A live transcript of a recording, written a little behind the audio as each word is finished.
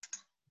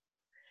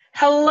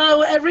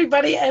Hello,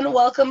 everybody, and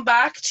welcome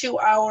back to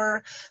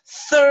our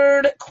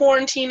third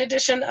quarantine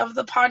edition of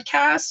the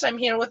podcast. I'm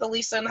here with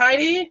Elisa and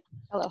Heidi.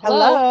 Hello.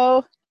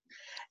 Hello.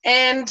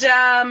 And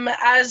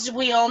as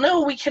we all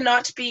know, we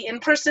cannot be in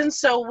person,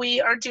 so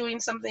we are doing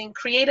something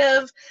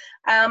creative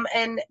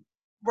and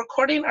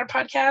recording our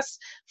podcast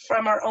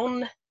from our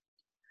own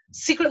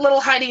secret little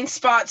hiding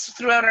spots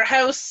throughout our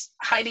house.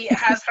 Heidi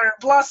has her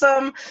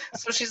Blossom,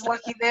 so she's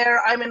lucky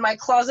there. I'm in my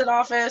closet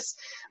office.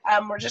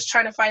 We're just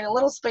trying to find a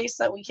little space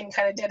that we can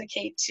kind of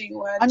dedicate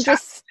to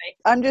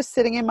I'm just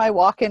sitting in my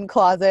walk-in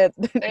closet.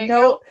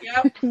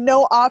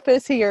 No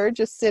office here,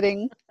 just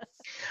sitting.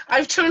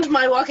 I've turned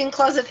my walk-in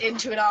closet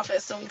into an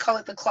office, so we call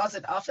it the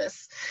closet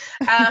office.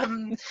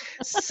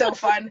 So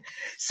fun.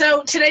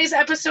 So today's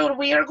episode,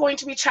 we are going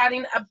to be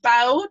chatting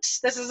about,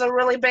 this is a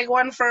really big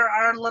one for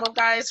our little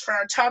guys, for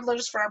our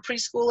toddlers, for our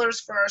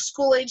preschoolers, for our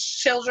school-age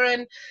children,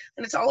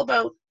 and it's all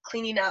about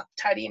cleaning up,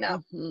 tidying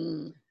up.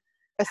 Mm-hmm.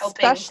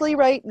 Especially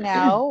right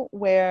now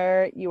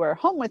where you are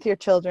home with your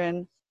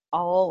children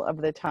all of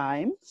the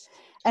time.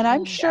 And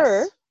I'm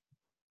sure,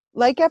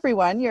 like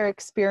everyone, you're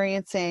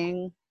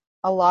experiencing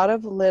a lot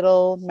of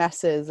little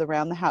messes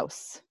around the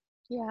house.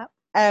 Yeah.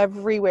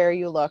 Everywhere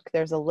you look,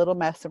 there's a little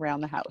mess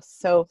around the house.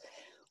 So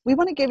we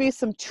want to give you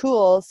some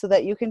tools so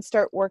that you can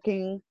start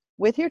working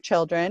with your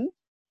children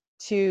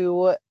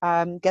to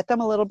get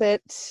them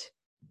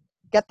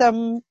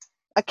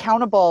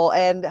accountable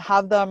and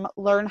have them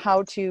learn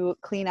how to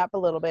clean up a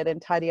little bit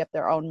and tidy up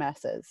their own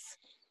messes.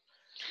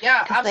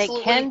 Yeah, absolutely.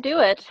 They can do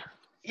it.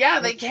 Yeah,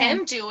 they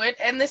can do it.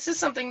 And this is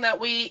something that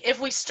if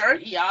we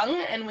start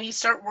young and we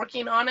start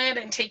working on it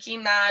and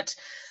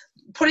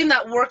putting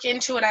that work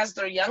into it as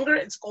they're younger,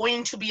 it's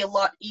going to be a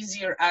lot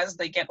easier as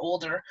they get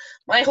older.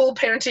 My whole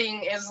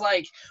parenting is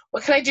like,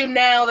 what can I do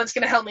now that's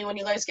going to help me when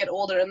you guys get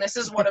older? And this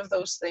is one of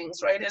those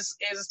things, right, is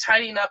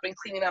tidying up and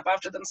cleaning up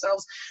after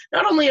themselves.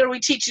 Not only are we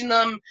teaching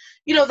them,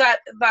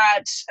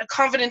 that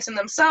confidence in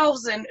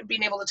themselves and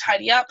being able to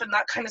tidy up and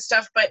that kind of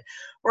stuff, but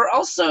we're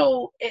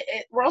also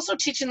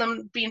teaching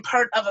them being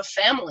part of a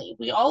family.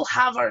 We all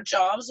have our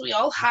jobs. We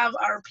all have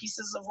our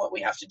pieces of what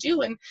we have to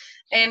do. And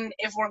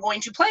if we're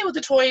going to play with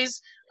the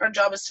toys, our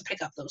job is to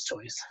pick up those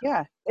toys.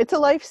 Yeah, it's a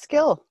life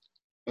skill.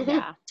 Mm-hmm.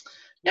 Yeah.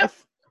 Yep.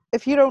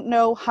 If you don't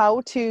know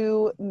how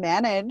to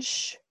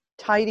manage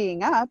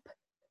tidying up,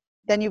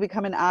 then you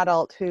become an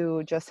adult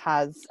who just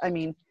has,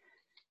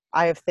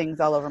 I have things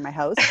all over my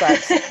house,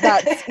 but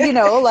that's,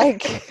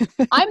 like...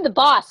 I'm the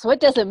boss, so it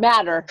doesn't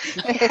matter.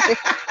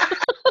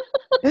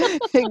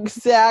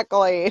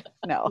 Exactly.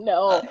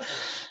 No,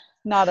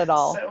 not at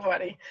all. So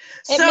funny.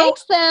 It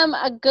makes them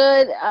a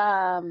good,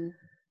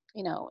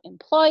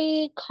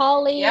 employee,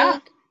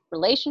 colleague,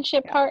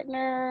 relationship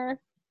partner.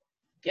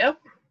 Yep.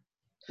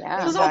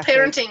 Yeah. This is all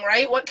parenting,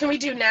 right? What can we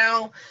do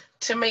now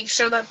to make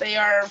sure that they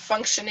are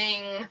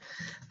functioning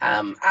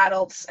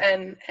adults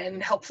and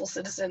helpful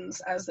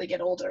citizens as they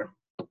get older?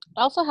 It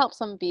also helps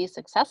them be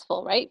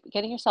successful, right?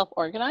 Getting yourself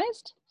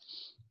organized.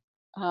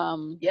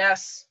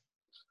 Yes.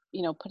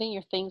 Putting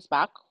your things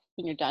back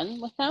when you're done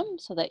with them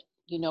so that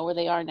you know where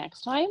they are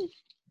next time.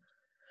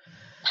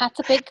 That's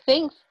a big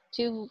thing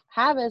to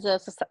have as a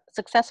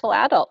successful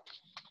adult.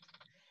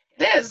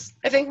 It is.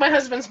 I think my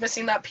husband's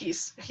missing that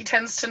piece. He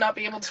tends to not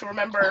be able to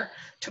remember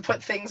to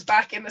put things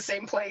back in the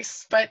same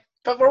place, but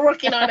we're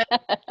working on it.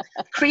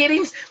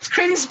 creating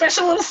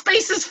special little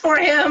spaces for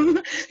him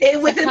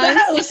within the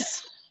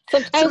house.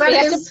 Sometimes we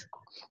have to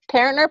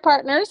parent our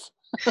partners.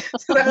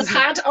 So that his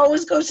hat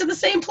always goes to the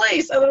same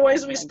place.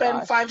 Otherwise, we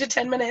spend 5 to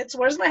 10 minutes.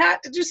 Where's my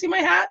hat? Did you see my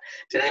hat?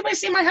 Did anybody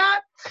see my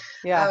hat?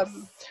 Yeah.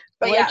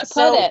 But where'd you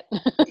put it?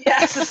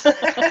 Yes.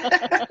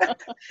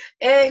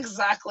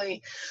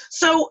 Exactly.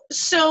 So,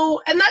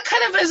 and that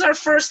kind of is our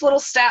first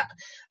little step,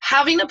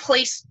 having a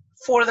place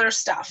for their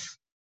stuff.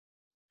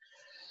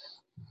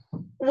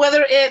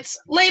 Whether it's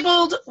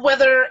labeled,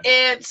 whether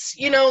it's,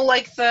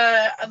 like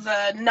the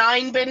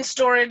 9-bin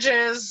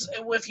storages,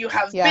 if you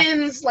have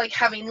bins, like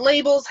having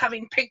labels,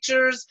 having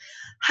pictures,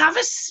 have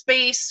a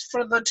space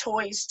for the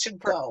toys to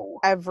go.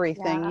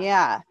 Everything,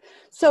 yeah.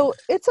 So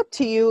it's up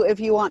to you if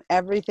you want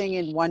everything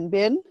in one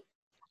bin.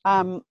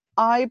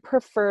 I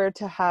prefer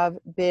to have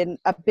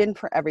a bin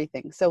for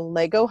everything. So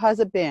Lego has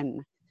a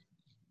bin.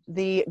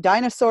 The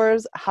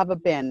dinosaurs have a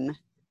bin.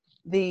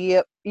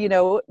 The,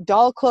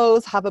 doll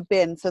clothes have a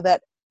bin, so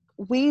that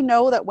we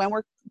know that when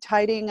we're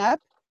tidying up,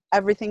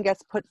 everything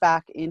gets put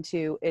back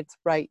into its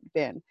right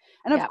bin.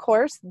 And of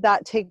course,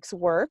 that takes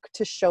work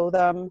to show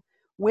them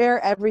where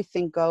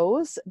everything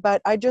goes.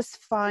 But I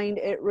just find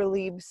it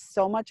relieves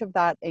so much of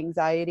that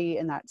anxiety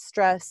and that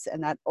stress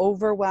and that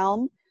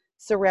overwhelm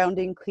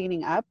surrounding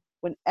cleaning up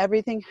when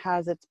everything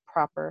has its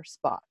proper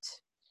spot.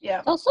 Yeah.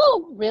 It's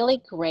also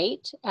really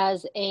great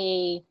as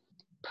a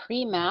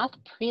pre-math,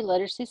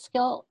 pre-literacy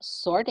skill,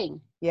 sorting.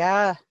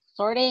 Yeah.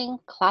 Sorting,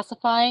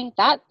 classifying,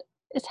 that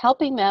is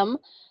helping them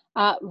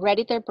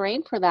ready their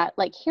brain for that.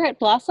 Like here at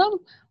Blossom,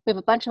 we have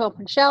a bunch of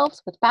open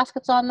shelves with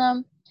baskets on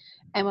them.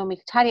 And when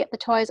we tidy up the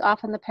toys,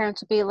 often the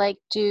parents will be like,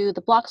 do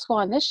the blocks go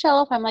on this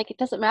shelf? I'm like, it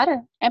doesn't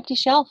matter. Empty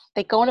shelf.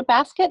 They go in a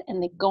basket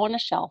and they go on a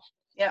shelf.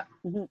 Yeah.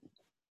 Mhm.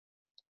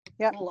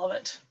 Yeah. Love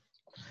it.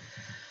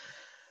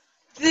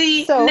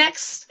 The So-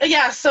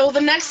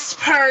 the next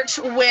part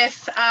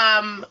with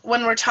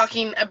when we're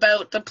talking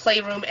about the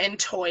playroom and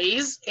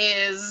toys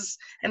is,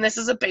 and this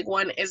is a big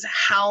one, is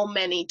how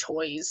many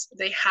toys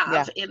they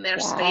have in their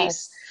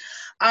space.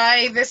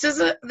 This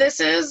is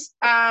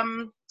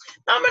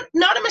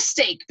not a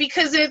mistake,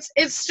 because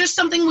it's just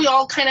something we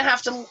all kind of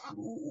have to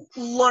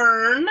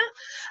learn.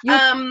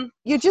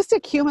 You just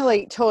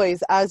accumulate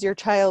toys as your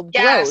child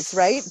grows,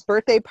 right? Yes.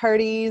 Birthday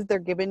parties, they're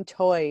given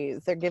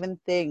toys, they're given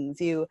things.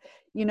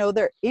 You know,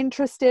 they're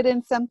interested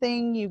in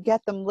something, you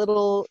get them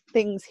little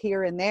things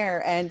here and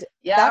there, and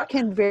that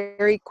can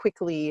very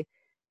quickly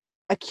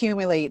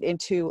accumulate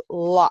into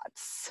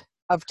lots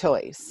of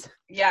toys.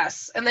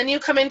 Yes. And then you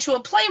come into a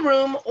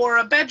playroom or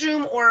a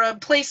bedroom or a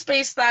play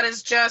space that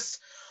is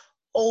just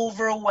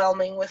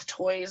overwhelming with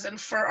toys.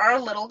 And for our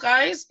little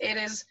guys, it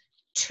is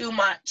too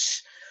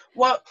much.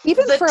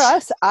 Even for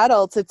us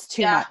adults, it's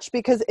too much,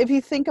 because if you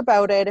think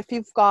about it, if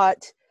you've got,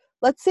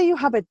 let's say you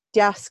have a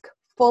desk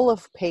full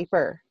of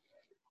paper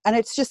and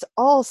it's just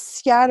all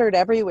scattered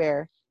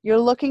everywhere, you're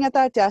looking at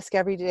that desk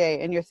every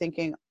day and you're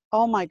thinking,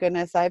 oh my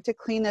goodness, I have to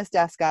clean this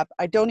desk up.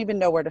 I don't even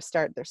know where to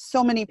start. There's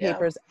so many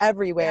papers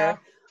everywhere.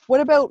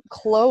 What about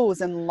clothes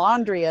and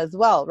laundry as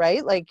well,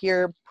 right? Like,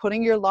 you're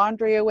putting your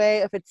laundry away.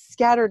 If it's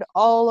scattered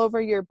all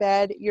over your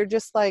bed, you're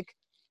just like,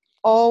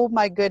 oh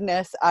my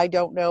goodness, I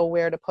don't know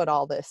where to put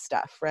all this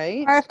stuff,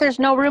 right? Or if there's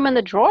no room in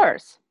the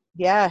drawers.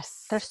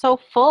 Yes. They're so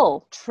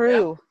full.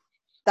 True.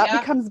 That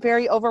becomes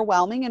very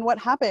overwhelming. And what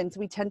happens?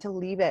 We tend to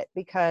leave it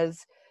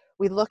because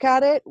we look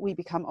at it, we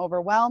become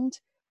overwhelmed,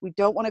 we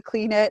don't want to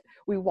clean it,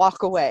 we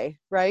walk away,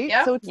 right?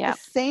 So it's the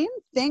same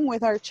thing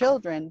with our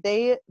children.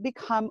 They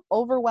become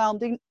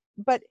overwhelmed,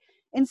 but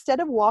instead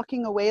of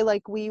walking away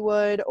like we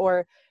would,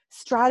 or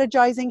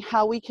strategizing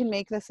how we can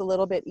make this a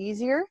little bit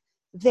easier,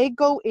 they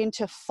go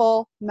into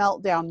full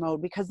meltdown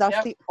mode, because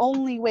that's the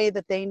only way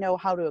that they know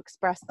how to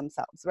express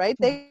themselves, right?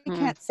 They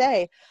can't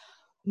say,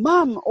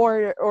 mom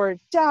or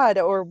dad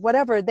or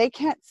whatever. They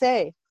can't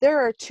say, there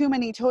are too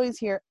many toys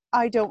here,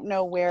 I don't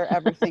know where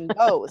everything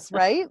goes,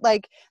 right?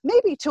 Like,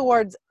 maybe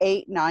towards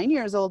 8, 9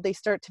 years old, they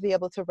start to be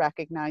able to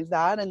recognize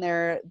that, and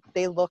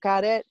they look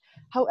at it.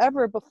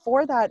 However,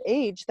 before that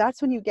age, that's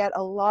when you get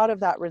a lot of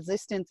that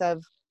resistance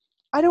of,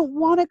 I don't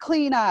want to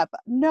clean up.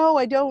 No,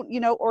 I don't,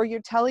 or you're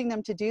telling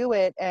them to do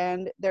it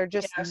and they're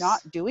just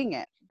not doing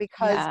it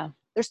because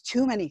there's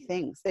too many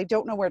things. They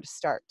don't know where to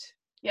start.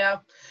 Yeah,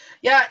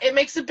 it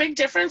makes a big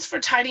difference for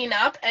tidying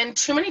up, and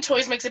too many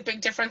toys makes a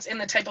big difference in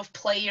the type of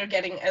play you're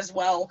getting as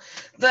well.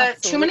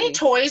 Too many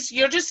toys,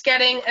 you're just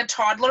getting a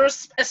toddler,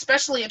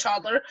 especially a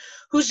toddler,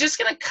 who's just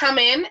going to come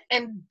in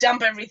and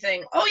dump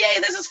everything. Oh,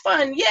 yay, this is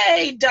fun.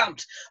 Yay,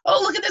 dumped.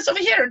 Oh, look at this over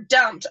here,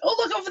 dumped. Oh,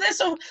 look over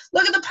this. Oh,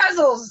 look at the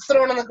puzzles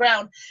thrown on the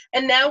ground.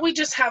 And now we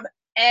just have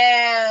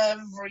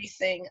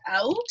everything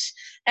out,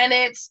 and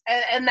it's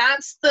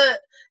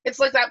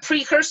like that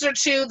precursor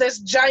to this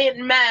giant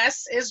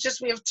mess is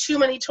just, we have too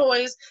many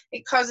toys,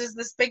 it causes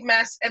this big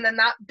mess, and then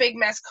that big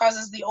mess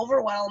causes the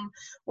overwhelm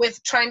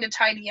with trying to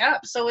tidy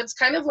up. So it's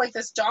kind of like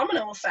this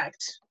domino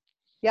effect.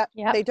 Yeah.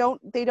 They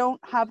don't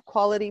have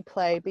quality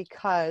play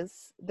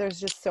because there's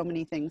just so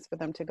many things for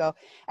them to go.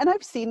 And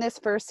I've seen this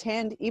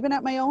firsthand, even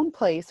at my own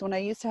place when I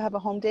used to have a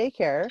home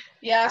daycare.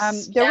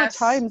 There were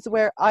times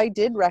where I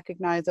did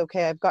recognize,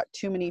 okay, I've got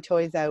too many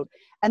toys out.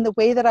 And the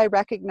way that I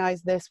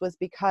recognized this was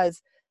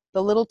because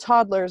the little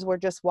toddlers were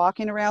just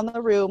walking around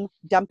the room,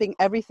 dumping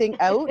everything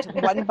out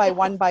one by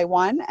one by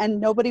one,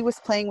 and nobody was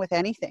playing with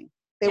anything.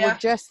 They were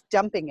just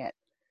dumping it.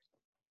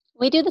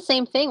 We do the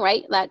same thing,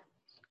 right? That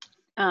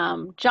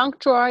junk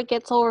drawer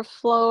gets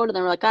overflowed, and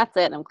then we're like, that's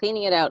it, I'm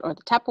cleaning it out. Or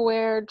the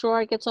Tupperware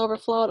drawer gets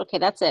overflowed. Okay,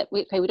 that's it.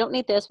 We don't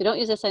need this. We don't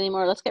use this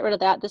anymore. Let's get rid of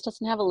that. This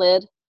doesn't have a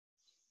lid.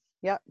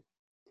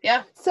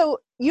 Yeah. So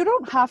you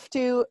don't have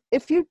to,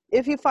 if you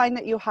find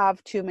that you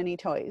have too many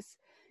toys,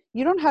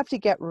 you don't have to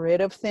get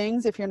rid of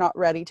things if you're not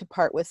ready to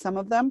part with some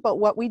of them. But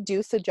what we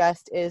do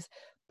suggest is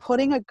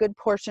putting a good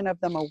portion of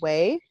them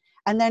away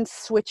and then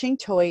switching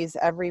toys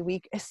every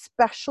week,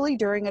 especially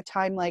during a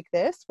time like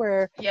this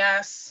where,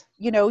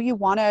 you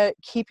want to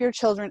keep your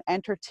children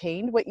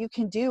entertained. What you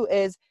can do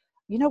is,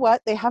 you know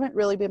what, they haven't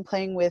really been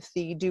playing with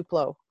the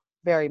Duplo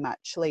very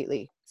much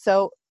lately.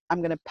 So I'm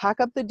going to pack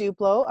up the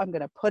Duplo. I'm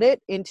going to put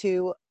it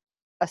into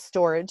a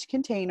storage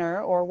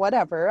container or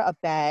whatever, a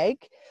bag,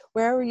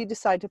 wherever you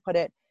decide to put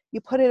it. You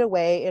put it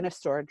away in a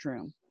storage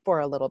room for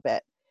a little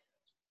bit.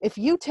 If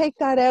you take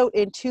that out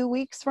in 2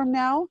 weeks from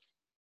now,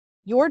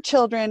 your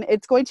children,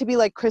 it's going to be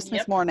like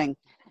Christmas morning.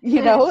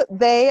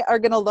 They are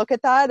going to look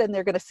at that and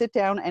they're going to sit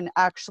down and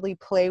actually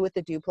play with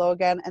the Duplo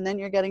again. And then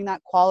you're getting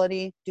that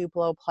quality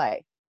Duplo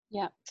play.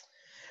 Yeah.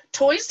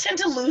 Toys tend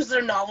to lose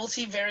their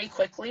novelty very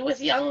quickly with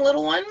young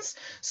little ones.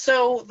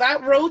 So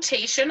that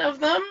rotation of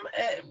them,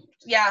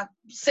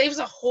 saves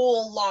a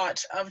whole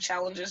lot of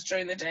challenges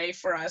during the day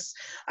for us.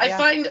 I Yeah.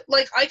 find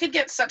like I could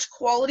get such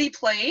quality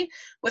play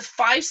with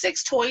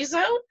 5-6 toys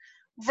out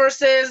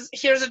versus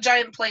here's a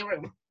giant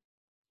playroom.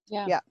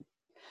 Yeah. Yeah.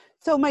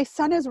 So my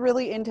son is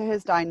really into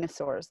his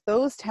dinosaurs.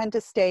 Those tend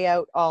to stay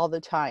out all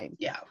the time.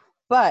 Yeah.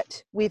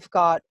 But we've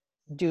got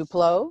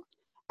Duplo,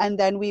 and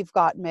then we've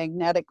got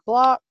magnetic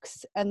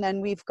blocks, and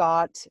then we've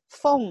got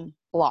foam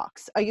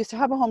blocks. I used to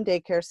have a home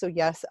daycare, so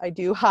yes, I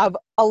do have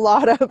a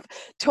lot of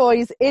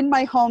toys in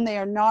my home. They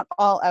are not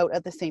all out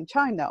at the same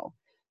time though.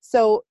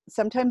 So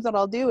sometimes what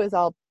I'll do is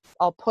I'll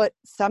put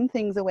some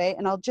things away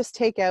and I'll just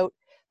take out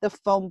the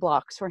foam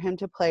blocks for him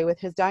to play with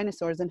his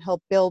dinosaurs, and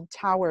he'll build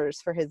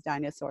towers for his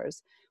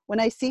dinosaurs. When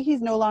I see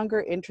he's no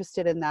longer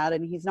interested in that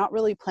and he's not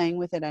really playing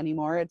with it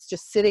anymore, it's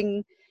just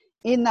sitting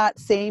in that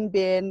same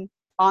bin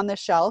on the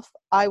shelf,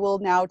 I will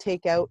now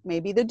take out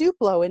maybe the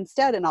Duplo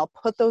instead, and I'll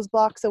put those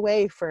blocks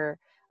away for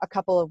a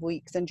couple of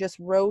weeks and just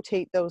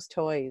rotate those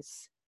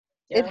toys.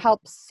 It Yeah.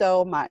 helps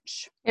so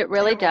much. It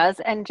really does.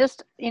 And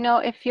just,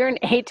 if you're an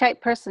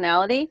A-type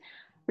personality,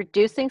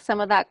 reducing some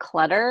of that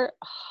clutter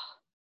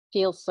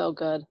feels so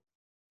good.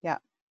 Yeah.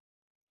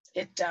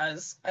 It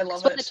does. I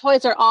love When the it.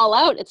 toys are all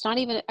out, it's not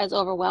even as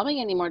overwhelming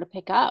anymore to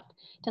pick up.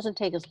 It doesn't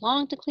take as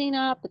long to clean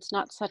up. It's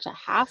not such a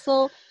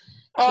hassle.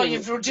 Oh,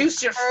 you've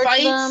reduced your purge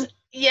fights. them.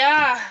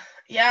 Yeah.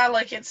 Yeah,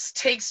 like it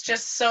takes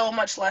just so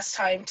much less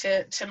time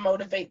to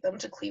motivate them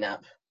to clean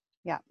up.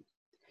 Yeah.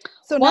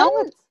 So now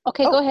let's,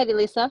 Okay, go ahead,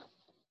 Elisa.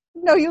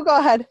 no, you go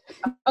ahead.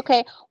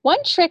 Okay,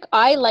 one trick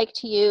I like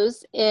to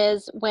use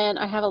is when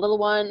I have a little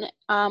one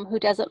who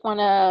doesn't want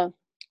to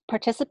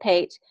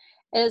participate,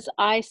 is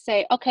I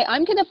say, okay,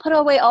 I'm going to put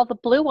away all the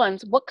blue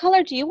ones. What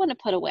color do you want to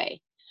put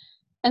away?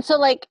 And so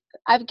like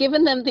I've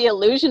given them the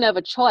illusion of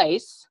a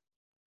choice.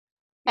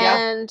 Yeah.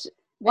 And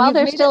while you've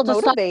they're made still it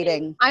deciding,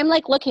 motivating. I'm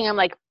like looking, I'm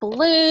like,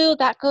 blue,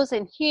 that goes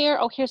in here.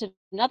 Oh, here's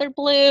another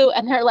blue.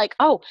 And they're like,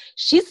 oh,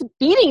 she's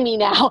beating me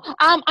now.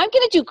 I'm going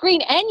to do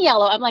green and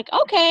yellow. I'm like,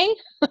 okay.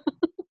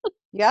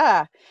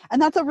 Yeah.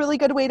 And that's a really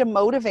good way to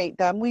motivate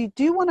them. We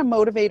do want to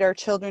motivate our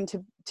children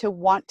to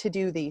want to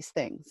do these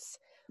things.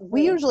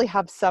 We usually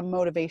have some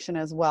motivation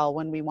as well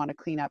when we want to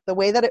clean up. The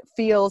way that it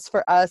feels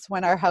for us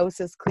when our house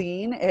is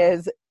clean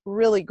is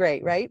really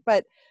great, right?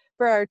 But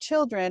for our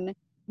children,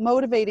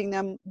 motivating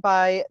them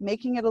by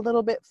making it a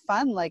little bit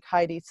fun, like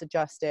Heidi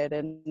suggested,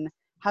 and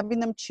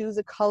having them choose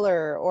a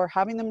color or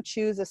having them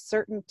choose a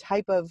certain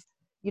type of,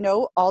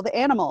 all the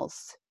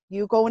animals.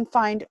 You go and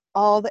find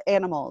all the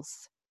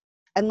animals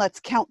and let's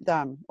count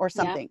them or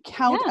something.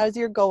 Count as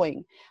you're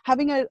going.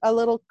 Having a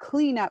little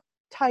cleanup,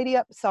 tidy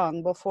up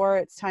song before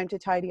it's time to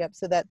tidy up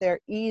so that they're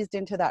eased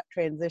into that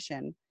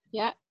transition.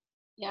 Yeah.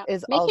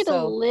 Is make it a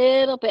also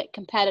little bit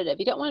competitive.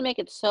 You don't want to make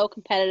it so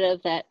competitive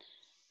that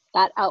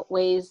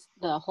outweighs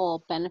the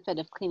whole benefit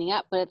of cleaning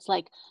up, but it's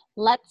like,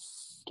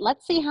 let's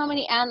see how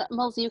many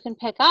animals you can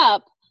pick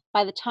up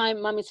by the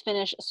time mommy's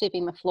finished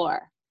sweeping the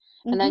floor.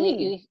 And then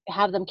you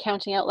have them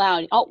counting out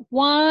loud. Oh,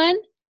 1,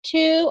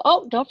 2.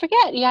 Oh, don't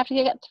forget, you have to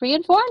get 3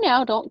 and 4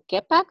 now. Don't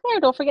get back there.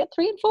 Don't forget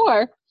 3 and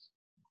 4.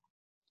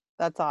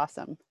 That's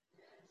awesome.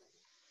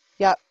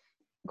 Yep.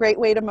 Great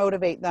way to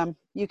motivate them.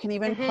 You can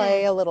even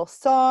play a little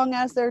song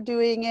as they're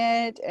doing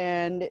it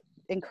and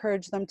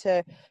encourage them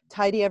to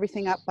tidy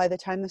everything up by the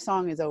time the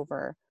song is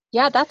over.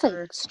 Yeah, that's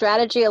a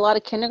strategy a lot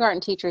of kindergarten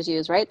teachers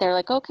use, right? They're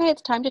like, okay,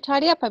 it's time to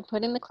tidy up. I'm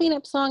putting the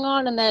cleanup song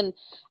on. And then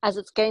as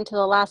it's getting to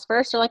the last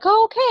verse, they're like,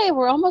 oh, okay,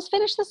 we're almost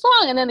finished the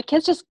song. And then the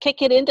kids just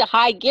kick it into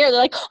high gear. They're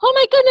like, oh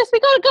my goodness, we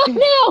got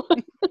to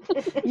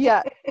go now.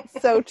 Yeah,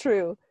 so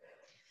true.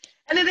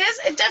 And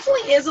it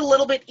definitely is a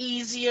little bit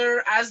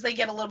easier as they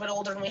get a little bit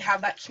older and we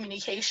have that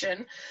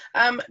communication.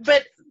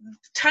 But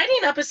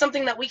tidying up is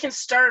something that we can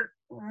start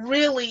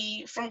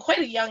really from quite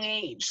a young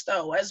age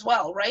though as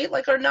well, right?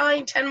 Like our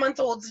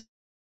 9-10-month-olds,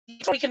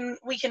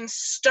 we can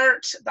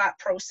start that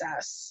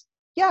process.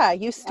 Yeah,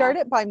 you start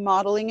it by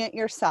modeling it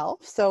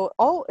yourself. So,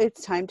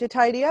 it's time to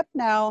tidy up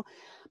now.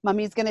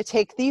 Mommy's going to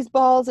take these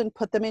balls and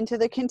put them into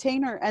the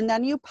container, and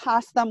then you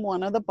pass them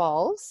one of the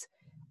balls.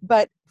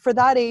 But for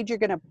that age, you're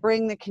going to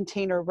bring the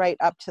container right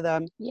up to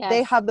them. Yes.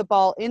 They have the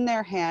ball in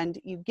their hand.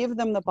 You give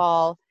them the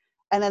ball,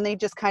 and then they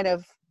just kind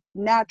of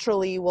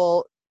naturally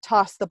will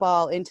toss the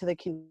ball into the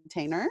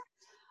container.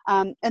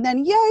 And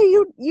then,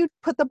 you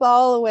put the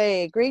ball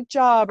away. Great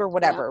job, or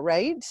whatever,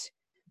 right?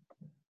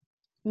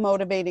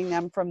 Motivating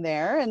them from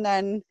there. And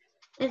then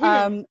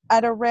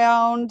at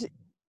around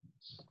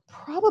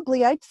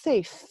probably, I'd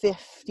say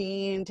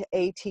 15 to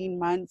 18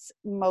 months,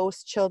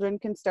 most children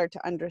can start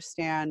to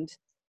understand,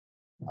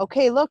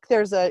 okay, look,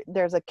 there's a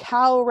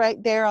cow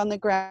right there on the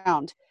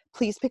ground.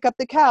 Please pick up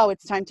the cow.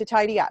 It's time to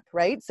tidy up,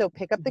 right? So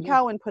pick up the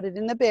cow and put it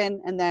in the bin,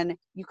 and then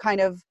you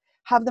kind of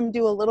have them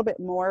do a little bit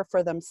more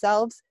for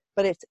themselves,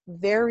 but it's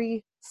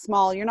very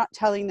small. You're not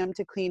telling them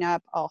to clean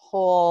up a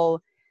whole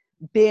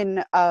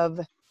bin of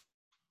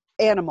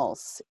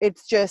animals.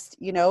 It's just,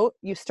 you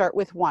start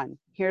with one.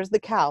 Here's the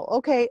cow.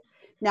 Okay,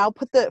 now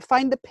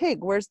find the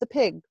pig. Where's the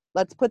pig?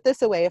 Let's put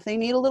this away. If they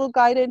need a little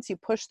guidance, you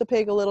push the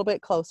pig a little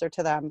bit closer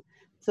to them.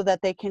 so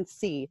that they can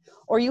see.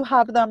 Or you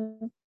have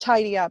them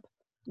tidy up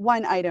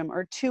 1 item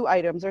or 2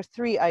 items or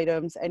 3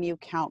 items and you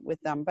count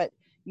with them. But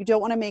you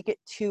don't want to make it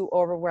too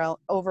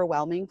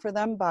overwhelming for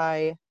them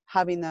by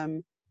having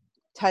them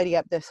tidy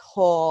up this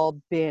whole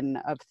bin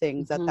of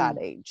things at that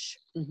age.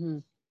 Mm-hmm.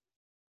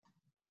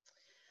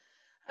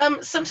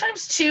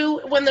 Sometimes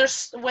too, when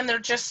they're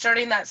just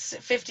starting that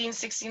 15,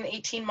 16,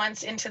 18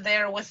 months into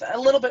there with a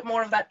little bit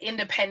more of that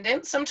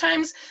independence,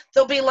 sometimes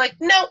they'll be like,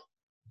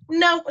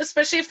 no,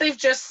 especially if they've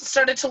just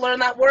started to learn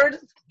that word,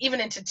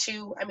 even into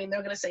 2. I mean,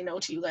 they're going to say no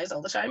to you guys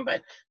all the time,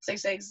 but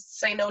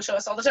say no to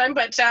us all the time.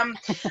 But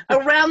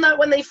around that,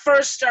 when they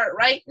first start,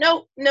 right?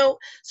 No.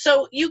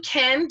 So you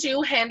can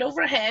do hand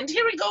over hand.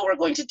 Here we go. We're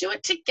going to do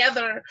it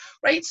together,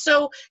 right?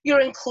 So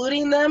you're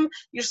including them.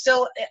 You're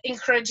still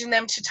encouraging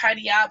them to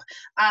tidy up.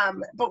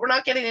 But we're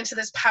not getting into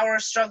this power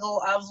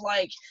struggle of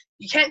like,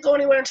 you can't go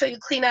anywhere until you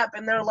clean up.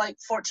 And they're like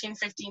 14,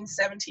 15,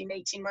 17,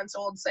 18 months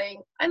old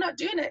saying, I'm not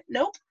doing it.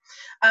 Nope.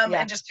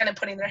 And just kind of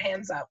putting their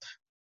hands up.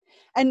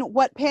 And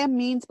what Pam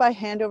means by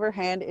hand over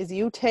hand is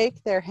you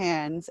take their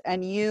hands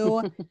and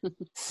you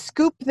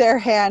scoop their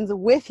hands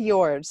with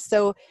yours.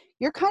 So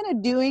you're kind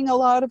of doing a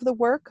lot of the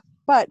work,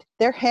 but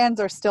their hands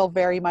are still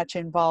very much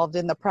involved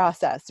in the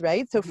process,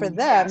 right? So for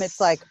them, It's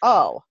like,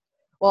 oh,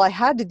 well, I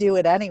had to do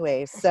it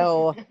anyway.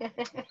 So,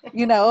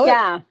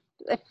 Yeah.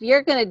 If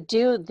you're going to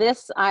do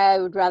this, I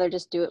would rather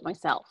just do it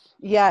myself.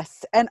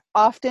 Yes. And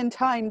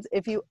oftentimes,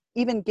 if you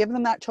even give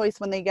them that choice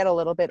when they get a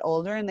little bit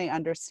older and they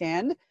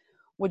understand,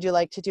 would you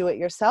like to do it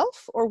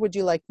yourself or would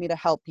you like me to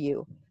help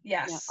you?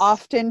 Yes.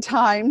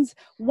 Oftentimes,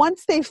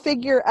 once they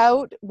figure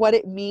out what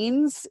it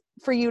means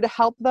for you to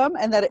help them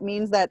and that it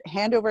means that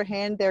hand over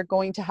hand, they're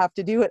going to have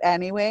to do it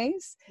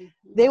anyways,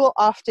 they will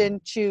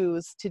often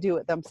choose to do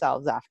it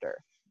themselves after.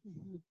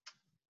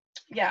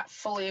 Yeah,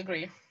 fully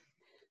agree.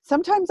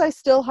 Sometimes I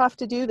still have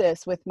to do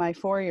this with my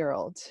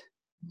 4-year-old.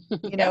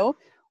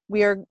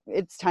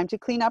 It's time to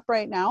clean up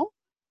right now.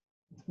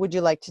 Would you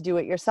like to do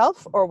it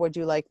yourself or would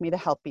you like me to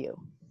help you?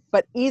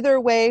 But either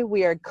way,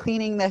 we are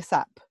cleaning this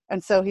up.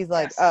 And so he's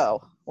like,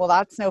 oh, well,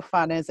 that's no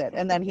fun, is it?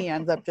 And then he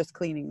ends up just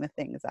cleaning the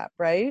things up,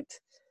 right?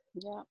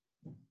 Yeah.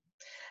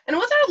 And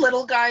with our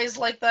little guys,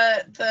 like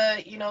the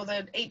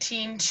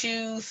 18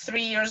 to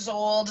 3 years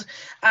old,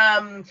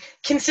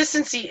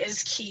 consistency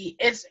is key.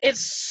 It's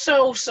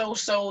so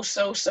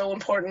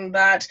important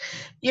that,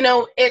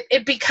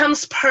 it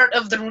becomes part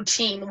of the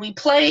routine. We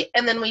play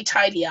and then we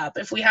tidy up.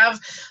 If we have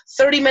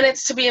 30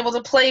 minutes to be able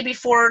to play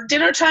before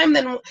dinner time,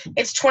 then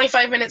it's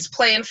 25 minutes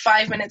play and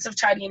 5 minutes of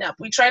tidying up.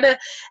 We try to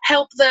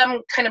help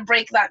them kind of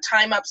break that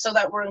time up so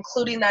that we're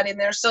including that in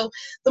there. So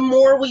the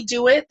more we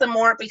do it, the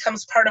more it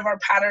becomes part of our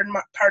pattern,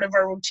 part of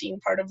our routine,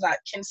 part of that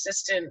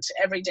consistent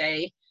every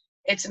day.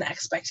 It's an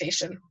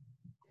expectation.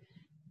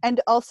 And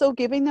also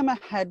giving them a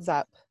heads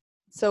up.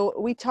 So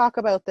we talk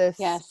about this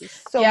many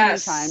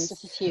times.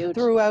 This is huge.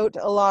 Throughout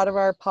a lot of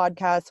our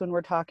podcasts when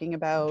we're talking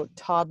about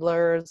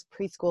toddlers,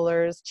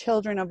 preschoolers,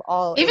 children of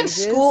all even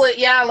ages. School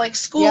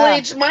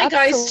age. My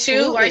guys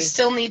too, I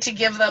still need to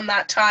give them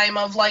that time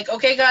of like,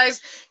 okay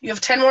guys, you have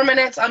 10 more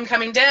minutes, I'm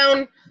coming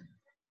down.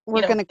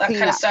 We're going to clean that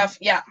kind up. of stuff.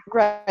 Yeah.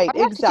 Right. I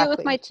have to do it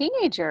with my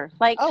teenager.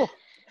 Like,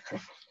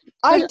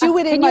 I do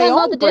it in my own brain. Can you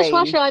unload the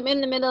dishwasher? I'm in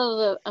the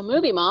middle of a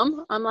movie,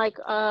 Mom. I'm like,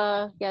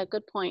 yeah,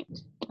 good point.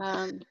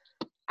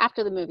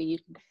 After the movie,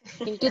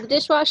 can you do the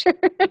dishwasher?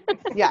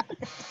 Yeah,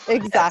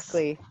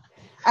 exactly. Yes.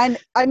 And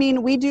I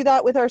mean, we do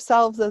that with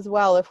ourselves as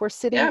well. If we're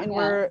sitting and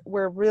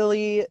we're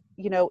really,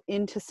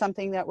 into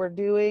something that we're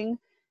doing,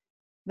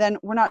 then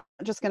we're not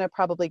just going to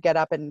probably get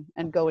up and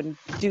go and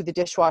do the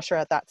dishwasher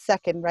at that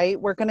second,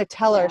 right? We're going to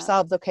tell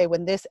ourselves, okay,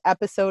 when this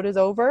episode is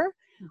over,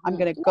 I'm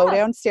going to go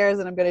downstairs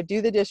and I'm going to do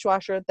the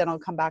dishwasher, then I'll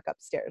come back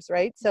upstairs,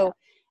 right? So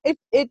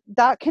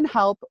that can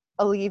help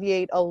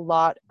alleviate a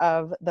lot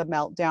of the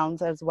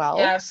meltdowns as well.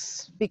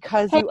 Yes.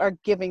 Because you are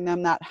giving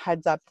them that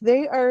heads up.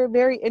 They are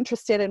very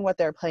interested in what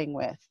they're playing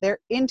with. They're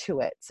into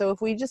it. So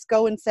if we just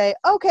go and say,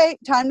 okay,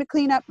 time to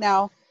clean up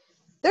now,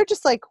 they're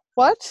just like,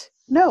 what?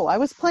 No, I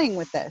was playing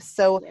with this.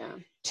 So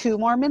 2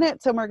 more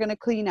minutes and we're going to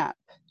clean up.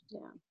 Yeah.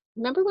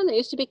 Remember when there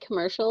used to be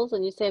commercials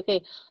and you say,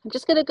 okay, I'm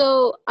just going to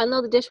go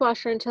unload the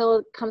dishwasher until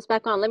it comes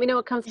back on. Let me know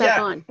it comes back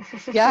on.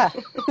 Yeah.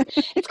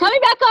 It's coming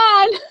back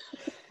on.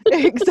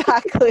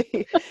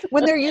 Exactly.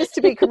 When there used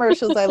to be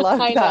commercials, I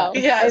loved that.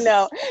 Yes. I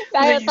know.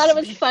 I thought it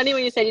was funny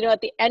when you said,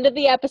 at the end of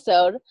the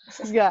episode.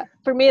 Yeah.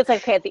 For me, it's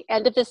like, okay, at the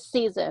end of this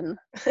season.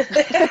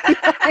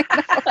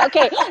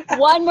 Okay,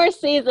 1 more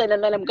season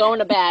and then I'm going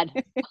to bed.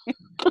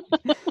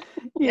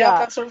 Yeah,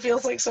 that's what it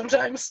feels like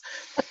sometimes.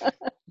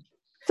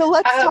 So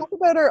let's talk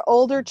about our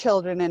older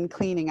children and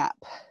cleaning up.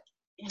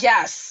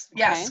 Yes,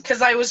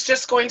 because I was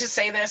just going to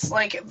say this,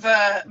 like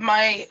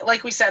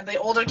we said, the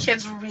older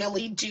kids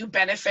really do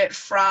benefit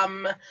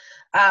from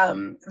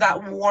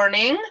that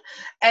warning.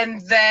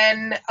 And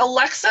then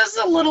Alexa's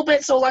a little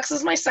bit, so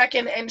Alexa's my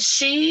second, and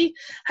she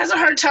has a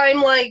hard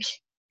time, like,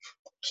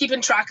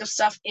 keeping track of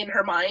stuff in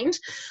her mind.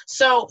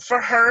 So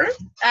for her,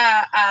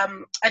 a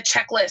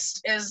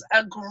checklist is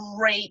a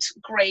great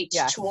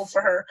Yes. tool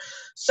for her.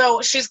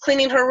 So she's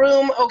cleaning her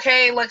room.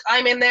 Okay, like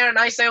I'm in there and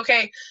I say,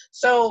 okay,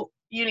 so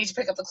you need to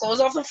pick up the clothes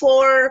off the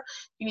floor.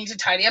 You need to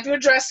tidy up your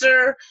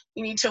dresser.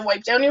 You need to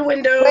wipe down your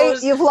windows.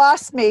 Wait, you've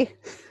lost me.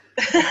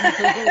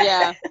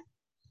 Yeah.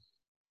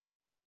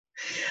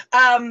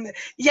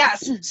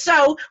 Yes,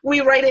 so we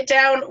write it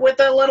down with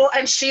a little,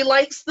 and she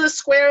likes the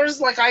squares,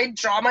 like I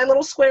draw my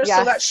little squares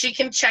so that Yes. she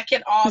can check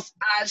it off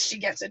as she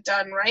gets it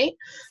done, right?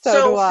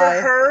 So do for I.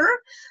 her,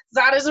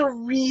 that is a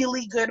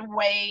really good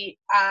way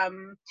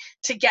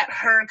to get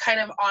her kind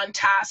of on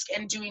task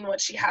and doing what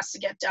she has to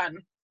get done.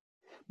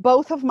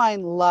 Both of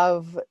mine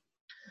love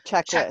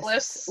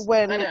checklists.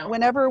 I know.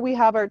 Whenever we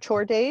have our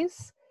chore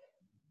days,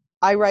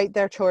 I write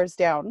their chores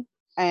down,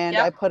 and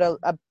Yep. I put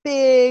a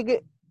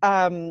big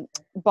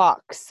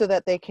box so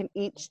that they can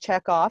each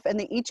check off, and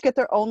they each get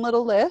their own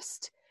little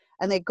list,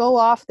 and they go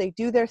off, they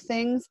do their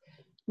things.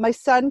 My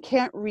son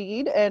can't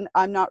read, and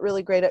I'm not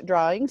really great at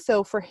drawing,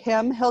 so for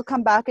him, he'll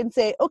come back and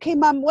say, okay,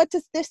 Mom, what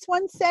does this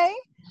one say?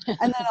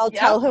 And then I'll Yep.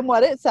 tell him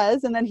what it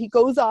says, and then he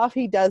goes off,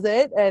 he does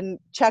it and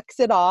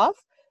checks it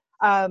off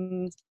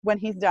when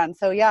he's done.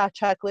 So yeah,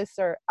 checklists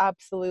are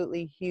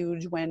absolutely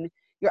huge when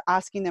you're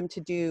asking them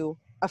to do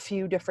a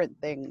few different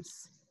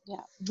things. Yeah.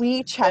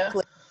 We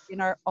checklist in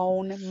our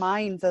own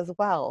minds as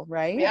well,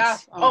 right? Yeah.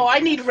 Oh my I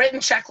need written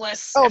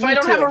checklists. Oh, if I me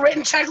don't have too. a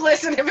written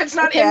checklist, and if it's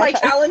not Okay, in I my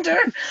thought- calendar,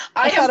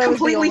 I have thought I was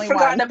the completely only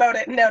forgotten one. about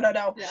it. No.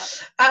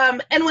 Yeah.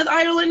 And with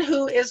Ireland,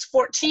 who is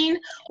 14,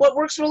 what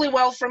works really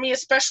well for me,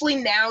 especially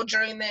now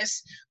during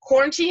this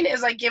quarantine,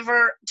 is I give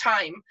her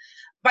time.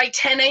 By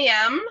 10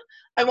 a.m.,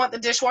 I want the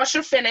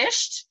dishwasher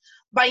finished.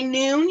 By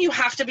noon, you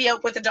have to be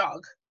out with the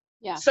dog.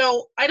 Yeah.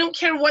 So I don't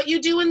care what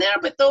you do in there,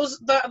 but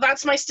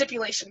that's my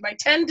stipulation. By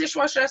 10,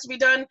 dishwasher has to be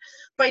done.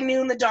 By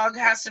noon, the dog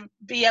has to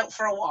be out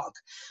for a walk.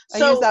 I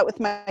use that with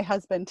my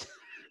husband.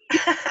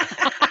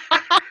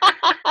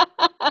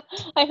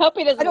 I hope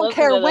he doesn't I don't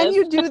listen care to when this.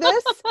 you do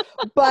this,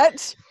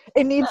 but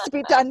it needs to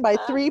be done by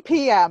 3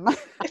 p.m.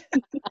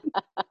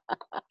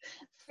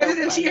 Fit it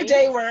into your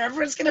day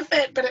wherever it's gonna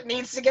fit, but it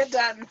needs to get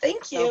done.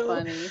 Thank you. So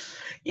funny.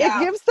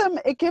 Yeah.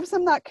 It gives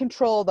them that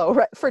control, though,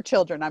 right? For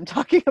children, I'm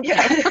talking about.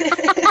 Yeah.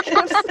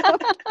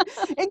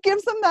 It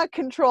gives them that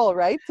control,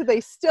 right? So they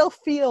still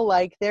feel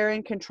like they're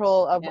in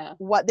control of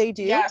what they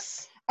do.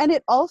 Yes. And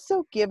it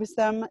also gives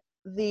them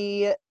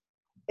that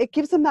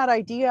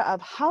idea of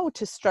how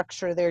to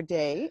structure their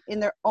day in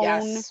their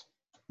own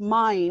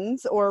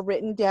minds, or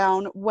written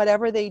down,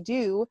 whatever they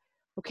do.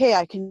 Okay,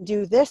 I can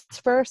do this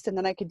first and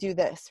then I could do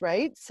this,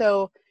 right?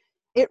 So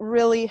it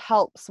really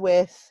helps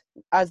with,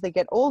 as they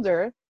get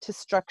older, to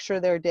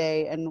structure their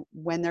day and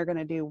when they're going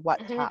to do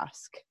what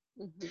task.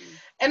 Mm-hmm.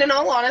 And in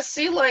all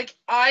honesty, like,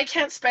 I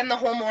can't spend the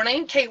whole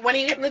morning, Kate, when are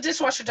you getting the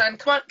dishwasher done?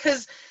 Come on,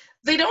 because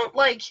they don't,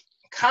 like,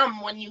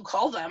 come when you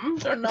call them.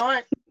 They're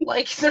not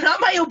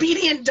my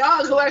obedient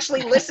dog who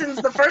actually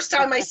listens the first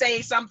time I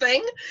say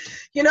something,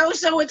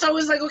 so it's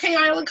always like, okay,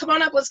 Ireland, come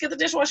on up, let's get the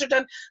dishwasher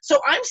done.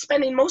 So I'm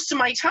spending most of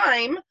my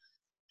time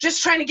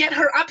just trying to get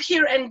her up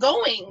here and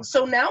going.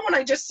 So now when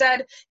I just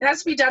said it has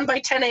to be done by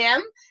 10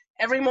 a.m.,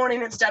 every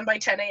morning it's done by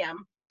 10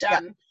 a.m.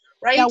 Done. Yeah.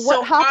 Right? Now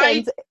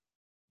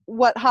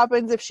what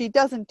happens if she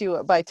doesn't do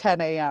it by 10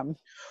 a.m.?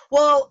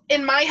 Well,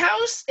 in my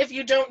house, if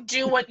you don't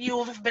do what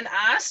you've been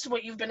asked,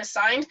 what you've been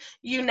assigned,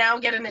 you now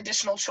get an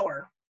additional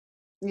chore.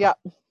 Yeah.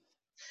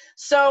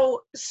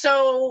 So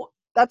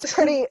that's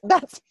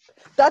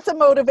that's a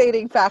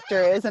motivating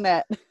factor, isn't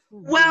it?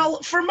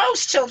 Well, for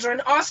most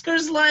children,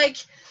 Oscar's like,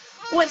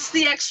 what's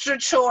the extra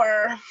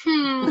chore?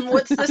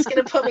 What's this going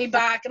to put me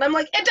back? And I'm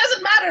like, it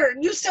doesn't matter.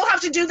 You still have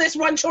to do this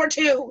one chore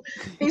too.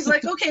 He's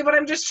like, okay, but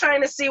I'm just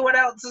trying to see what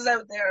else is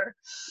out there.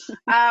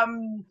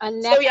 A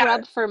neck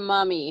rub for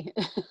mommy.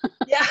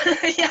 Yeah,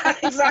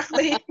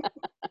 exactly.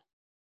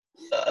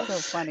 So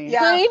funny. Yeah.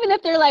 So even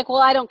if they're like,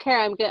 well, I don't care,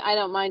 I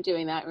don't mind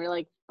doing that. We're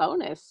like,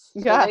 bonus.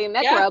 Yeah.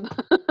 Neck rub.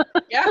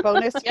 Yeah.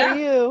 Bonus for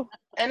you.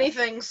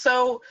 Anything.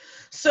 So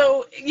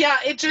yeah,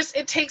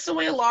 it takes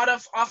away a lot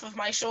off of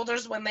my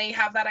shoulders when they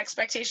have that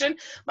expectation.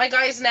 My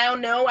guys now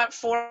know at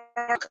 4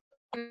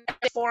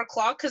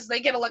 o'clock, because they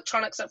get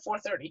electronics at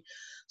 4:30.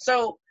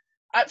 So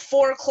at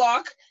 4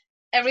 o'clock,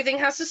 everything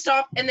has to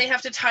stop and they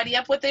have to tidy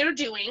up what they're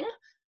doing,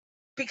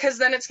 because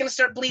then it's going to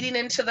start bleeding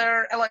into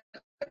their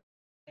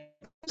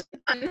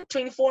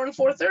between 4 and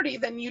 4:30,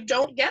 then you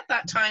don't get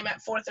that time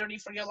at 4:30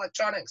 for your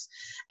electronics.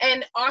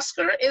 And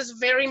Oscar is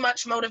very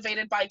much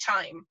motivated by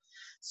time.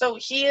 So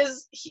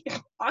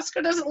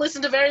Oscar doesn't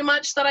listen to very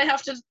much that I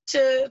have to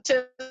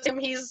him.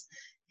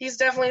 He's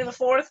definitely the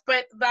fourth,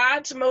 but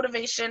that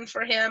motivation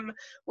for him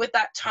with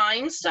that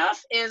time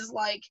stuff is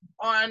like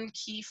on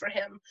key for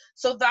him.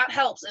 So that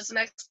helps. It's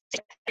next.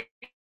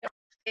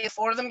 The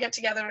four of them get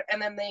together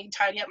and then they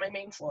tidy up my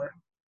main floor.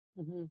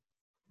 Mm-hmm.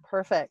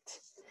 Perfect.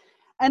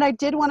 And I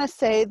did want to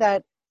say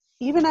that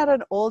even at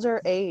an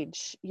older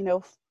age,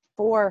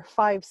 4,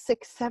 5,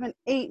 6, 7,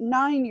 8,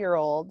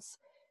 9-year-olds,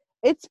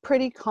 it's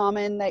pretty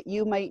common that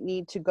you might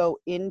need to go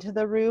into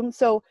the room.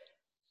 So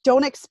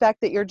don't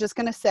expect that you're just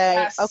going to say,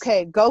 Yes.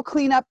 okay, go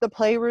clean up the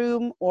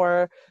playroom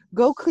or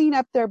go clean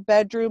up their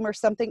bedroom or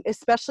something,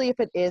 especially if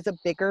it is a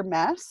bigger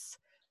mess.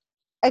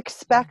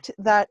 Expect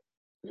that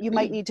you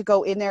might need to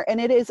go in there, and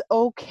it is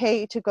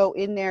okay to go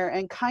in there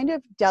and kind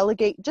of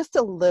delegate just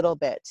a little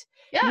bit.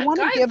 Yeah, You want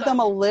to guide give them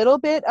a little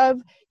bit of,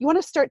 you want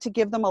to start to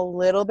give them a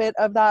little bit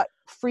of that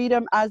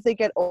freedom as they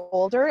get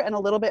older, and a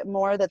little bit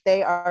more that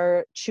they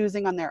are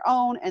choosing on their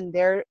own, and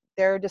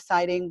they're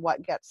deciding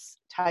what gets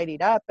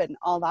tidied up and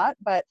all that.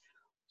 But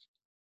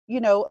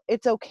you know,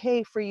 it's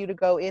okay for you to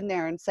go in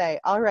there and say,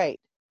 all right,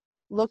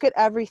 look at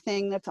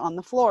everything that's on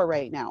the floor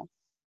right now.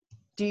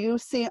 Do you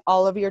see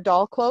all of your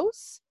doll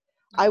clothes?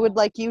 I would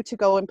like you to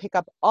go and pick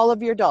up all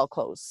of your doll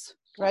clothes,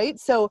 right?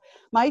 So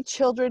my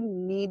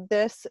children need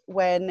this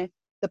when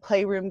the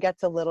playroom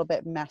gets a little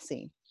bit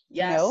messy.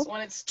 Yes, you know?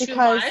 when it's too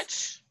Because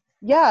much.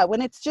 yeah, when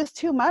it's just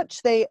too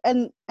much, they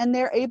and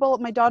they're able,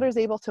 my daughter's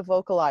able to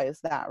vocalize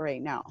that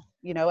right now.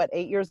 You know, at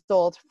 8 years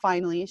old,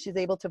 finally she's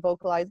able to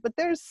vocalize, but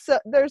there's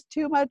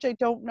too much, I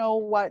don't know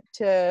what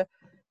to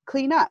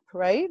clean up,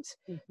 right?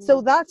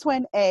 So that's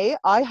when I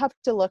have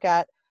to look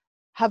at,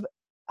 have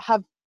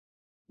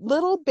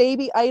little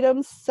baby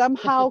items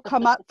somehow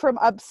come up from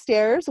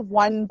upstairs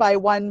one by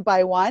one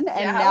by one,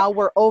 and Yeah. now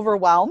we're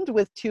overwhelmed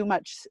with too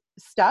much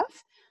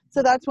stuff.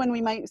 So that's when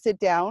we might sit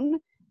down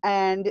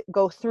and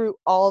go through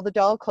all the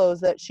doll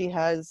clothes that she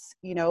has,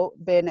 you know,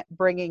 been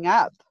bringing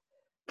up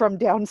from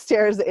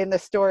downstairs in the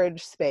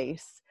storage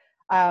space.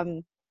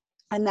 And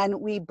then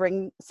we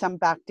bring some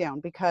back down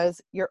because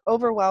you're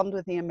overwhelmed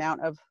with the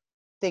amount of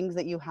things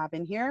that you have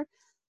in here.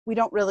 We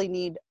don't really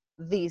need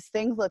these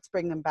things. Let's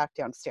bring them back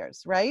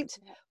downstairs, right?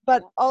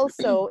 But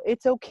also,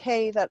 it's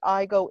okay that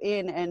I go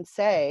in and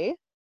say,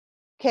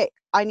 okay,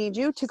 I need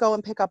you to go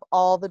and pick up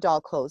all the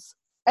doll clothes.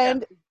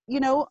 And, you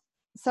know,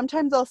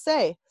 sometimes I'll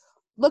say,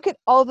 look at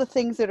all the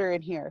things that are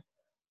in here.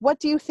 What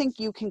do you think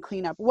you can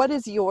clean up? What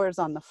is yours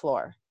on the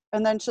floor?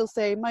 And then she'll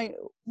say, my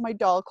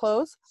doll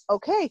clothes.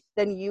 Okay,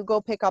 then you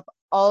go pick up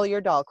all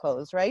your doll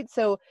clothes, right?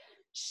 So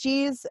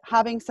she's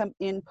having some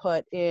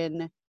input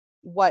in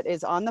what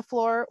is on the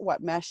floor,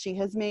 what mess she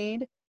has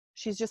made.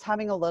 She's just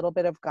having a little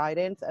bit of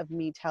guidance of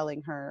me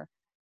telling her,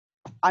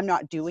 I'm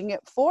not doing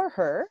it for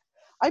her.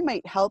 I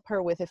might help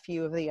her with a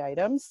few of the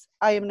items.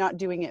 I am not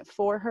doing it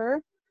for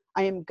her.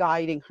 I am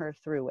guiding her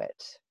through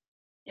it.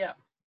 Yeah.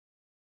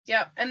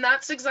 Yeah, and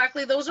that's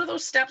exactly, those are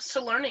those steps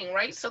to learning,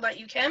 right? So that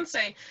you can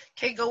say,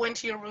 okay, go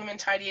into your room and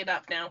tidy it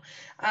up now.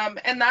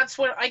 And that's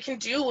what I can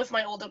do with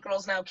my older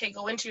girls now. Okay,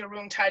 go into your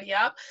room, tidy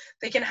up.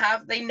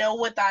 They know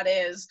what that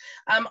is.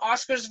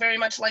 Oscar's very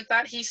much like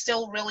that. He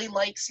still really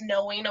likes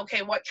knowing,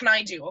 okay, what can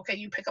I do? Okay,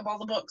 you pick up all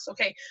the books.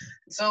 Okay,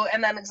 so,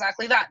 and then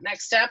exactly that.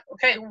 Next step,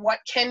 okay, what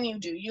can you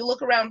do? You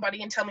look around,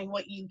 buddy, and tell me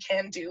what you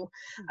can do.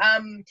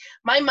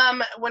 My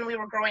mom, when we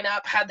were growing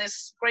up, had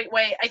this great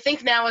way. I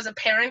think now as a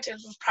parent, it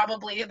was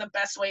probably the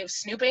best way of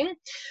snooping,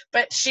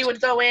 but she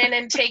would go in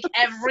and take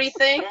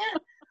everything.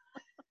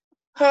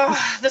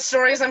 Oh, the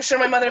stories I'm sure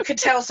my mother could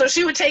tell. So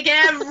she would take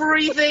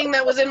everything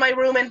that was in my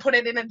room and put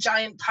it in a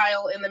giant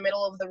pile in the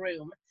middle of the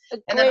room.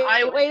 And then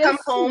I would come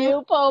home.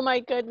 Snoop, oh my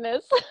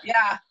goodness.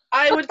 Yeah.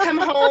 I would come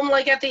home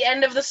like at the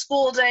end of the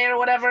school day or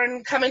whatever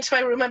and come into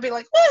my room and be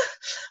like, oh,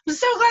 I'm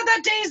so glad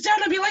that day's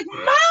done. I'd be like,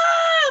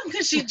 Mom!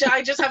 Because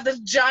I just have this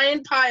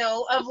giant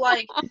pile of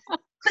like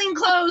clean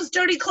clothes,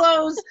 dirty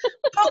clothes,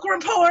 book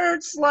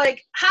reports,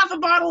 like half a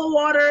bottle of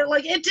water.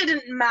 Like it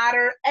didn't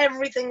matter.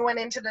 Everything went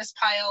into this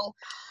pile.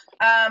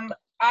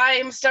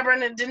 I'm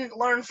stubborn and didn't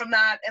learn from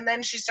that. And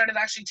then she started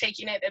actually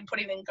taking it and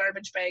putting it in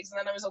garbage bags. And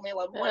then I was only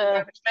allowed one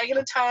garbage bag at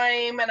a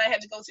time. And I had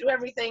to go through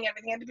everything.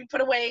 Everything had to be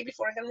put away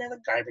before I got another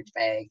garbage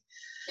bag.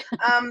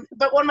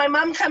 But when my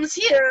mom comes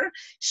here,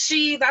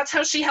 that's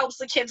how she helps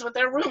the kids with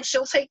their room.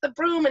 She'll take the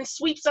broom and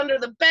sweeps under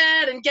the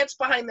bed and gets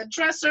behind the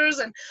dressers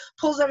and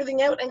pulls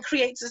everything out and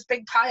creates this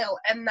big pile.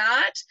 And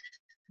that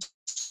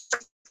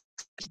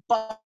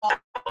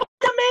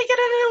to make it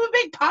into a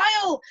big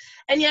pile.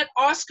 And yet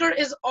Oscar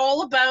is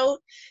all about,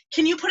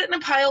 can you put it in a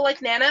pile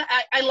like Nana?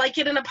 I like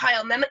it in a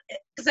pile. And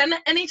then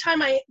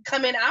anytime I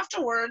come in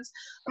afterwards,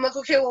 I'm like,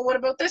 okay, well, what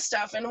about this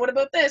stuff? And what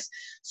about this?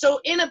 So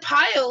in a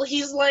pile,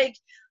 he's like,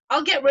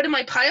 I'll get rid of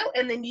my pile,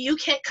 and then you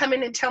can't come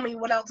in and tell me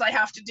what else I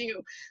have to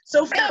do.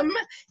 So for him,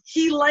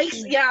 he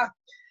likes,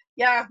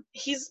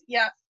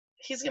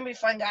 he's gonna be a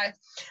fun guy.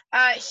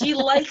 He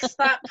likes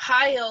that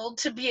pile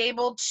to be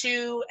able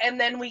to, and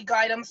then we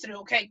guide him through,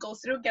 okay, go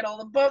through, get all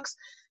the books,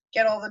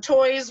 get all the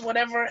toys,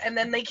 whatever, and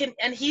then they can,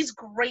 and he's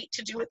great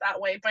to do it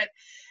that way. But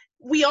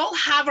we all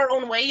have our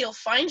own way. You'll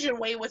find your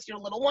way with your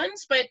little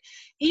ones, but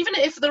even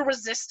if they're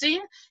resisting,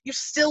 you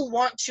still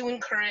want to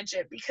encourage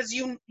it, because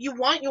you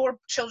want your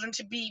children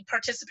to be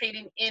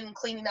participating in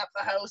cleaning up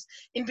the house,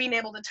 in being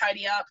able to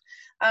tidy up.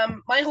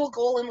 My whole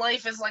goal in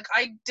life is, like,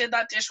 I did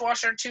that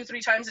dishwasher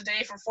 2-3 times a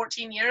day for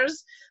 14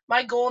 years.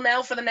 My goal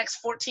now for the next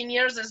 14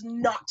 years is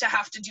not to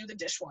have to do the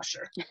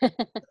dishwasher.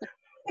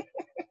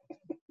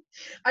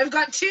 I've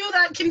got 2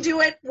 that can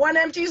do it. 1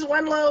 empties,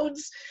 1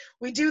 loads.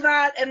 We do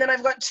that, and then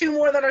I've got 2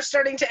 more that are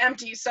starting to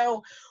empty.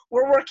 So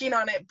we're working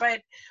on it.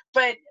 But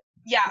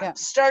yeah,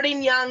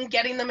 starting young,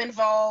 getting them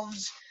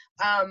involved,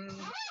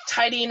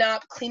 tidying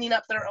up, cleaning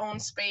up their own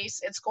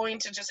space. It's going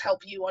to just help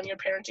you on your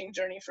parenting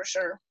journey for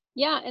sure.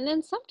 Yeah, and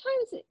then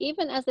sometimes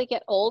even as they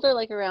get older,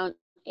 like around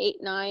 8,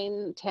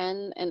 9,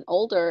 10 and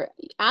older,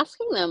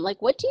 asking them,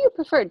 like, what do you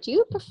prefer? Do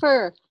you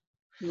prefer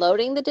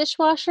loading the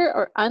dishwasher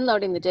or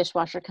unloading the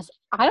dishwasher? Because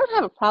I don't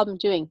have a problem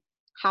doing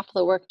half of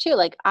the work too.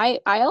 Like I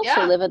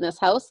also live in this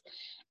house.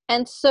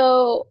 And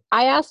so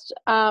I asked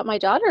my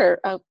daughter,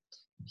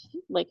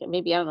 like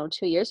maybe, I don't know,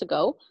 2 years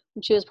ago,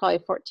 when she was probably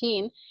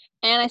 14.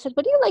 And I said,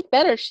 what do you like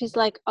better? She's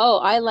like, oh,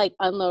 I like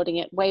unloading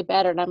it way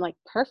better. And I'm like,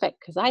 perfect,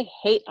 because I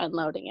hate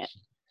unloading it.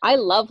 I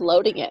love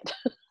loading it.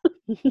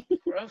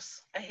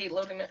 Gross. I hate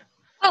loading it.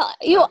 Well,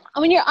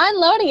 when you're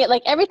unloading it,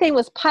 like everything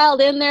was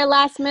piled in there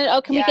last minute.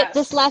 Oh, can we get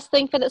this last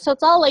thing for that? So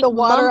it's all like the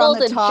water mumbled on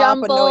the and top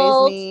jumbled.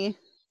 annoys me.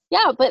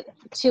 Yeah, but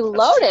to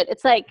load it,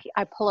 it's like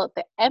I pull out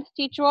the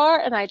empty drawer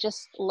and I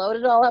just load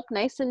it all up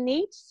nice and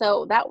neat.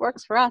 So that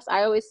works for us.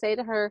 I always say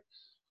to her,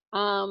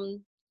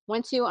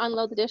 once you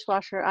unload the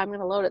dishwasher, I'm going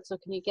to load it. So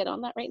can you get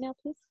on that right now,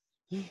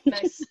 please?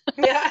 Nice.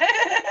 Yeah.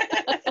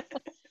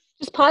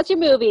 Just pause your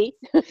movie.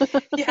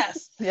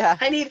 Yes. Yeah.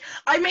 I made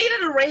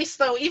it a race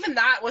though. Even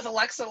that with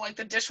Alexa, like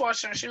the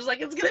dishwasher, she was like,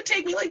 it's going to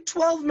take me like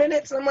 12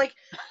 minutes. And I'm like,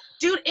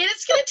 dude,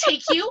 it's going to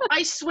take you,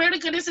 I swear to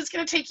goodness, it's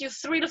going to take you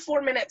 3 to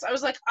 4 minutes. I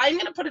was like, I'm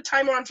going to put a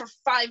timer on for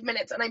 5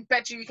 minutes and I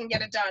bet you can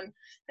get it done.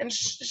 And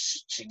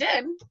she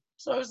did.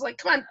 So I was like,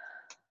 come on,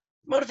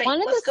 motivate,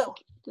 let's go.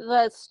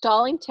 The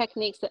stalling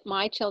techniques that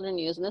my children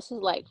use, and this is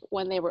like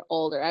when they were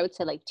older, I would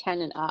say like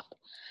 10 and up,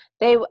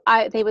 they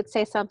would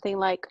say something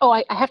like, oh,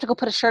 I have to go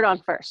put a shirt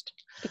on first,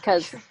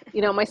 because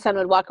my son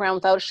would walk around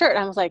without a shirt.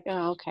 I was like,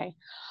 oh, okay.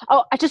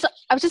 Oh, I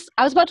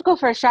was about to go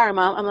for a shower,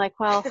 Mom. I'm like,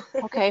 well,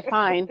 okay,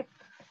 fine.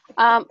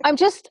 I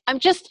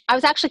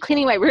was actually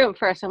cleaning my room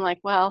first. I'm like,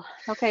 well,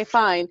 okay,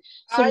 fine.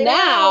 So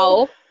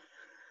now,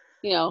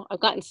 I've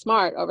gotten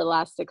smart over the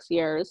last 6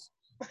 years.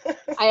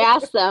 Before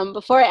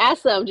I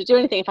ask them to do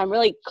anything, if I'm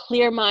really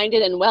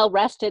clear-minded and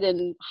well-rested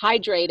and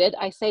hydrated,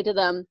 I say to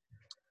them,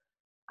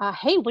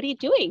 hey, what are you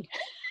doing?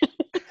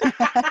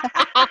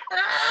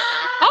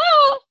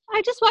 Oh,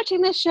 I'm just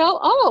watching this show.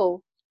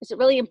 Oh, is it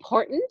really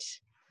important?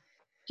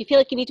 Do you feel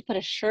like you need to put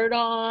a shirt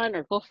on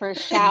or go for a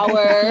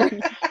shower?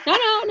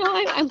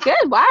 No, I'm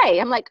good. Why?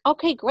 I'm like,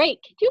 okay,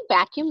 great. Could you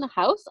vacuum the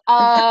house?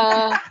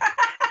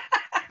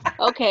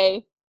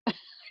 Okay.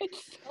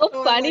 It's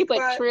so funny,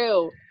 but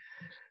true.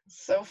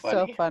 So funny.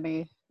 So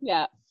funny.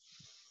 Yeah.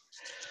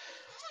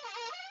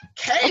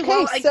 Okay,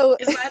 well, so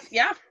is that,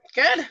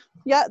 good.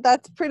 Yeah,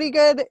 that's pretty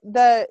good.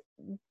 The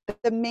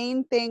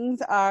main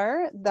things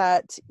are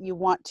that you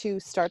want to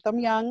start them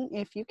young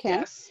if you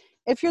can. Yes.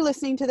 If you're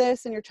listening to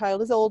this and your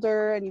child is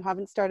older and you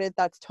haven't started,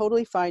 that's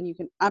totally fine. You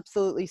can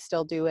absolutely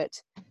still do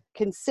it.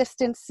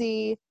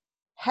 Consistency,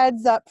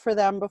 heads up for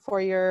them before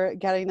you're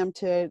getting them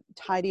to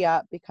tidy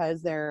up,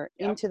 because they're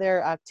into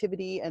their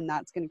activity and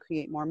that's going to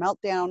create more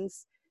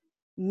meltdowns.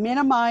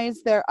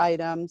 Minimize their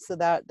items so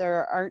that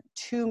there aren't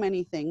too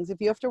many things.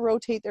 If you have to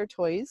rotate their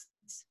toys,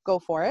 go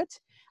for it.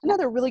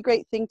 Another really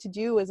great thing to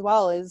do as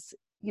well is,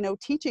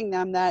 teaching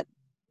them that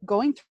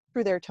going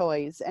through their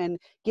toys and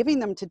giving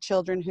them to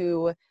children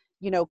who,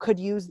 could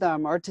use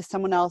them, or to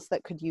someone else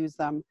that could use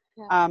them.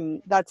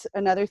 That's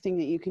another thing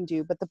that you can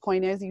do. But the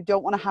point is, you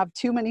don't want to have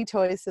too many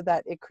toys so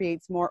that it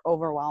creates more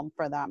overwhelm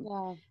for them.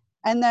 Yeah.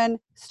 And then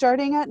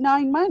starting at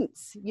 9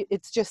 months,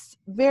 it's just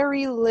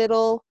very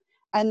little.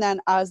 And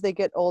then as they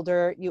get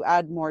older, you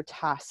add more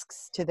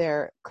tasks to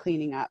their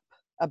cleaning up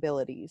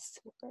abilities.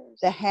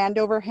 The hand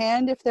over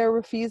hand, if they're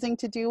refusing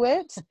to do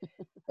it.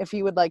 If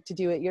you would like to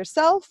do it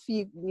yourself,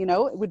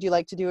 would you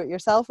like to do it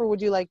yourself, or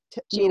would you like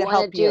me to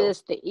help you? Do you want to do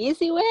this the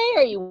easy way,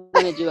 or you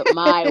want to do it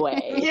my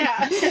way?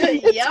 Yeah.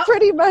 It's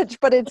pretty much,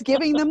 but it's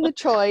giving them the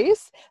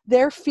choice.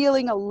 They're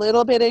feeling a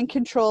little bit in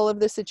control of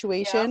the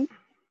situation,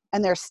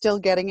 and they're still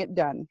getting it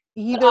done.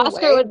 Either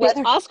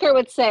Oscar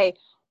would say,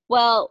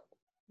 well,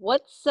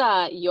 what's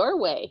your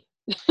way?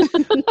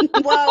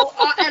 Well,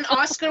 and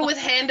Oscar, with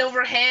hand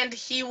over hand,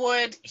 he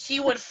would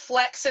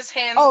flex his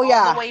hands all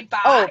the way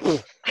back.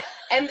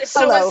 And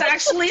so it's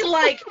actually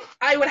like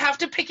I would have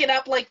to pick it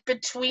up like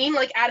between,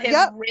 like at his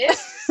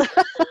wrists,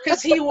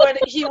 because he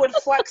would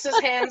flex his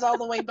hands all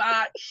the way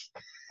back.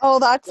 Oh,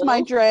 that's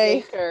my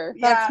Dre.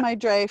 That's my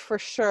Dre for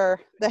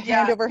sure. The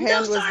hand over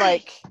hand was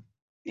like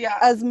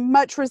as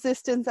much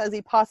resistance as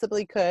he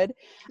possibly could.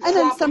 And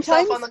then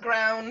sometimes on the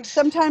ground.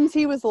 Sometimes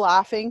he was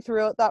laughing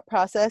throughout that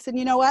process, and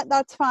you know what?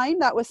 That's fine.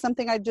 That was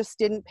something I just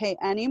didn't pay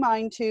any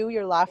mind to.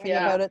 You're laughing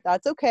about it.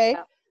 That's okay.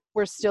 Yeah.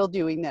 We're still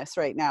doing this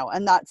right now,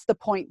 and that's the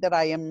point that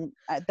I am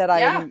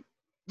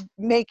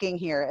making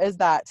here, is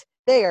that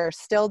they are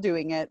still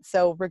doing it.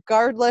 So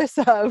regardless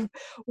of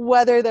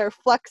whether they're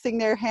flexing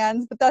their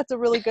hands, but that's a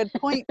really good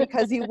point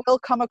because you will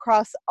come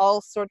across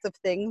all sorts of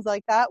things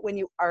like that when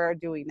you are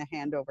doing the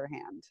hand over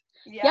hand.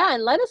 Yeah,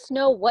 and let us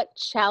know what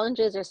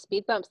challenges or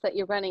speed bumps that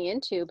you're running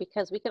into,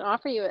 because we can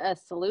offer you a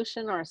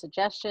solution or a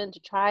suggestion to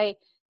try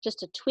just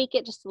to tweak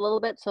it just a little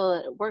bit so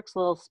that it works a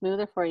little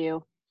smoother for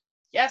you.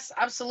 Yes,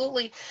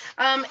 absolutely.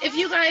 If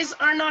you guys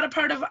are not a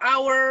part of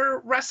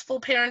our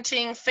Restful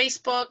Parenting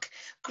Facebook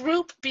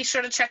group, be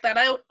sure to check that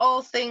out.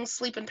 All things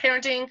sleep and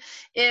parenting.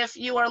 If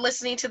you are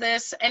listening to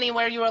this,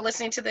 anywhere you are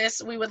listening to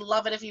this, we would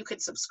love it if you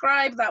could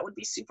subscribe. That would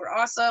be super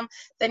awesome.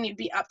 Then you'd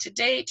be up to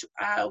date.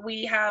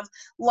 We have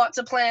lots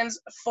of plans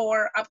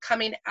for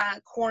upcoming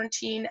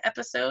quarantine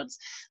episodes.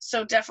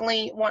 So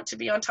definitely want to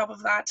be on top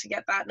of that to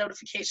get that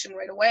notification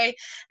right away.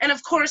 And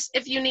of course,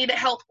 if you need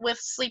help with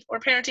sleep or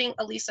parenting,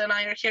 Elisa and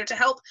I are here to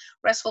help.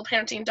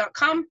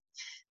 Restfulparenting.com.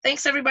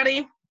 Thanks,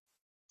 everybody.